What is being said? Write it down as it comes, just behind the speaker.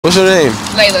What's your name?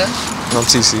 Layla. I'm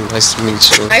TC. Nice to meet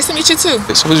you. Nice to meet you too.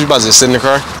 So what you about to sit in the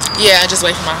car? Yeah, just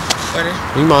wait for my order.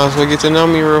 You might as well get to know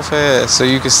me real fast so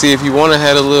you can see if you want to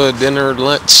have a little dinner,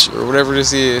 lunch, or whatever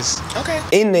this is. Okay.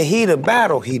 In the heat of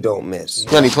battle, he don't miss.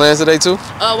 You got any plans today too?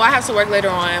 Well, I have to work later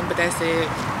on, but that's it.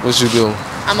 What you do?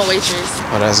 I'm a waitress.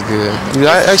 Oh, that's good. Did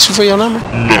I ask you for your number?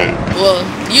 No. Well,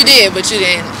 you did, but you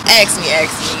didn't ask me.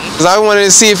 Cause I wanted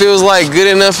to see if it was like good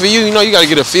enough for you. You know, you gotta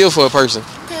get a feel for a person.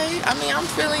 Okay. I mean, I'm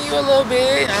feeling you a little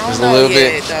bit. I don't Just know a little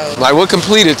yet, bit. though. Like what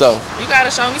completed though? You gotta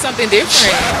show me something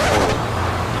different.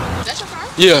 Is that your car?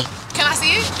 Yeah. Can I see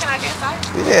it? Can I get inside?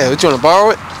 Yeah. What, you wanna borrow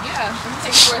it? Yeah. Let me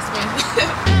take it for a spin.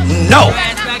 No.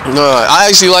 No, I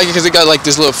actually like it because it got like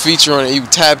this little feature on it. You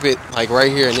tap it like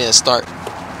right here and then start.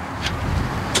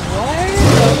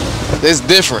 What? It's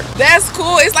different. That's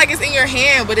cool. It's like it's in your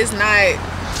hand, but it's not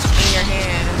in your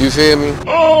hand. You feel me?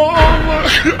 Oh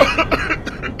my God.